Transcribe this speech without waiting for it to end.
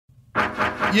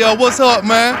Yeah, what's up,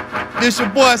 man? This your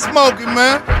boy Smoky,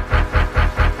 man.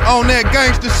 On that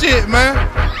gangster shit, man.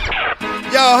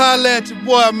 Y'all holla at your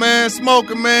boy, man.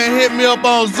 Smoky, man. Hit me up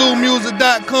on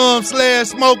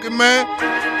zoomusic.com/Smoky, man.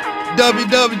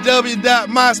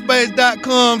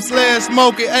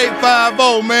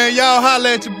 www.myspace.com/Smoky850, man. Y'all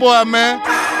holla at your boy, man.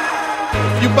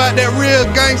 You bout that real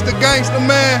gangster,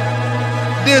 man?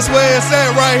 This way it's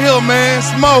at right here, man.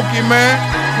 Smoky, man.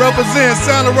 Represent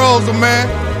Santa Rosa, man.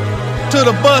 To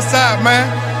the bus out, man.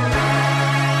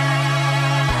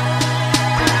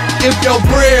 If your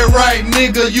bread right,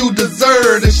 nigga, you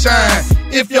deserve to shine.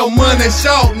 If your money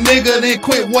short, nigga, then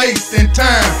quit wasting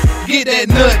time. Get that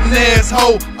nuttin' ass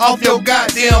hoe off your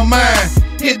goddamn mind.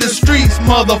 Hit the streets,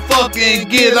 motherfucker, and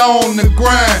get on the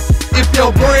grind. If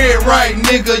your bread right,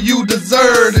 nigga, you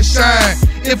deserve to shine.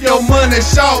 If your money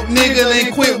short, nigga,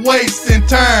 then quit wasting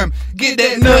time. Get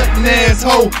that nuttin' ass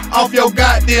hoe off your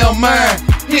goddamn mind.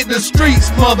 Hit the streets,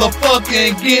 motherfucker,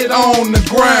 and get on the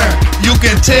grind. You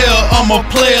can tell I'm a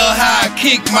player how I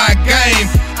kick my game.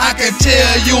 I can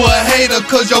tell you a hater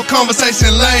cause your conversation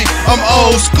lame. I'm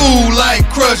old school like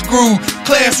Crush Groove,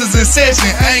 classes in session.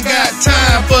 Ain't got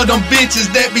time for them bitches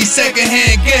that be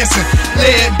secondhand guessing.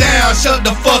 Lay it down, shut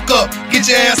the fuck up, get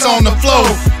your ass on the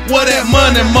floor. What that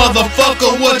money,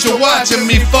 motherfucker, what you watching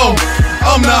me for?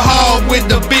 I'm the hog with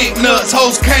the big nuts,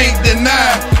 hoes can't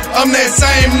deny. I'm that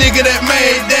same nigga that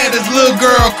made daddy's little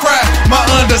girl cry. My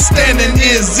understanding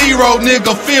is zero,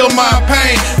 nigga, feel my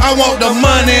pain. I want the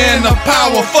money and the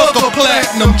power, fuck a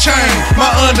platinum chain. My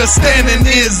understanding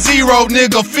is zero,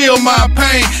 nigga, feel my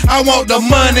pain. I want the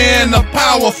money and the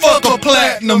power, fuck a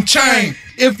platinum chain.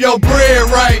 If your bread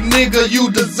right, nigga,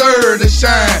 you deserve to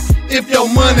shine. If your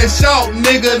money short,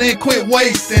 nigga, then quit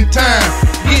wasting time.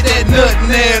 Get that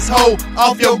nuttin' ass hoe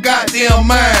off your goddamn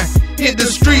mind. Hit the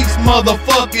streets,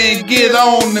 motherfucker, and get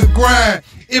on the grind.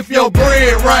 If your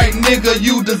bread right, nigga,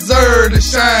 you deserve to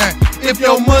shine. If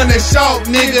your money short,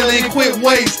 nigga, then quit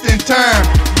wasting time.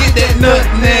 Get that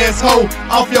nuttin' ass hoe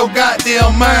off your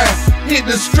goddamn mind. Hit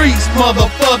the streets,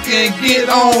 motherfucker, and get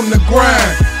on the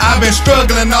grind. I've been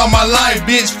struggling all my life,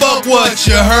 bitch, fuck what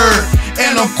you heard.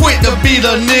 And I'm quick to beat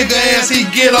a nigga as he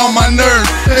get on my nerves.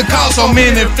 It cause so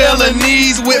many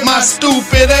felonies with my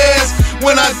stupid ass.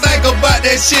 When I think about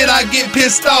that shit, I get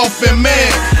pissed off and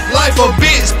mad. Life a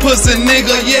bitch, pussy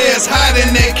nigga, yeah, it's hot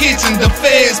in that kitchen. The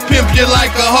feds pimp you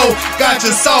like a hoe, got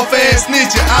your soft ass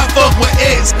snitching. I fuck with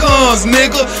ex-cons,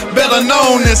 nigga, better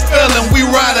known as felon. We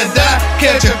ride or die,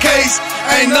 catch a case,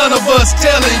 ain't none of us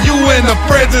telling. You in the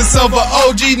presence of a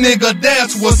OG nigga,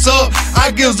 that's what's up.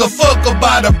 I gives a fuck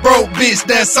about a broke bitch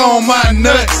that's on my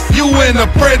nuts. You in the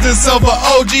presence of a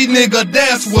OG nigga,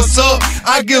 that's what's up.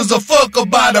 I gives a fuck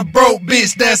about a broke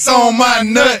bitch that's on my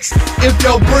nuts. If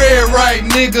your bread right,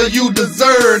 nigga, you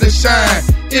deserve to shine.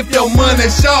 If your money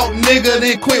short, nigga,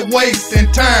 then quit wasting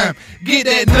time. Get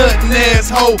that nuttin' ass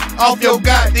hoe off your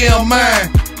goddamn mind.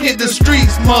 Hit the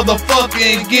streets, motherfucker,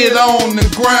 and get on the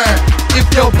grind. If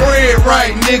your bread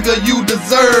right, nigga, you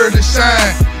deserve to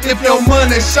shine. If your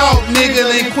money short, nigga,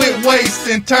 then quit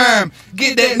wasting time.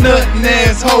 Get that nuttin'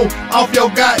 ass hoe off your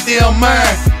goddamn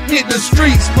mind. Hit the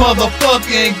streets,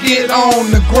 motherfucker, and get on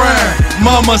the grind.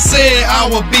 Mama said I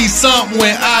would be something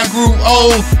when I grew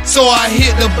old, so I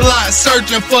hit the block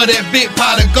searching for that big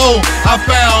pot of gold. I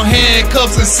found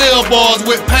handcuffs and cell bars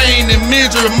with pain and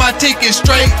misery. My ticket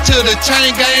straight to the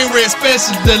chain gang, red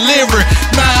special delivery.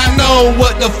 Now I know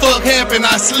what the fuck happened,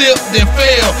 I slipped and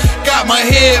fell. Got my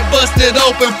head busted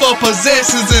open for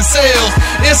possessions and sales.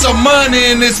 It's some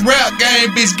money in this rap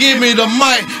game, bitch, give me the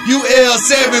mic. You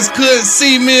L7s couldn't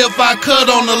see me if I cut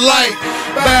on the light.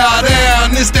 Bow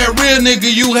down, it's that real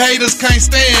nigga you haters can't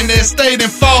stand. That stayed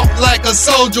and fought like a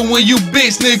soldier when you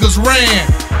bitch niggas ran.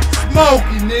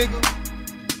 Smoky, nigga.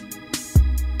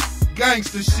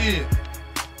 Gangsta shit.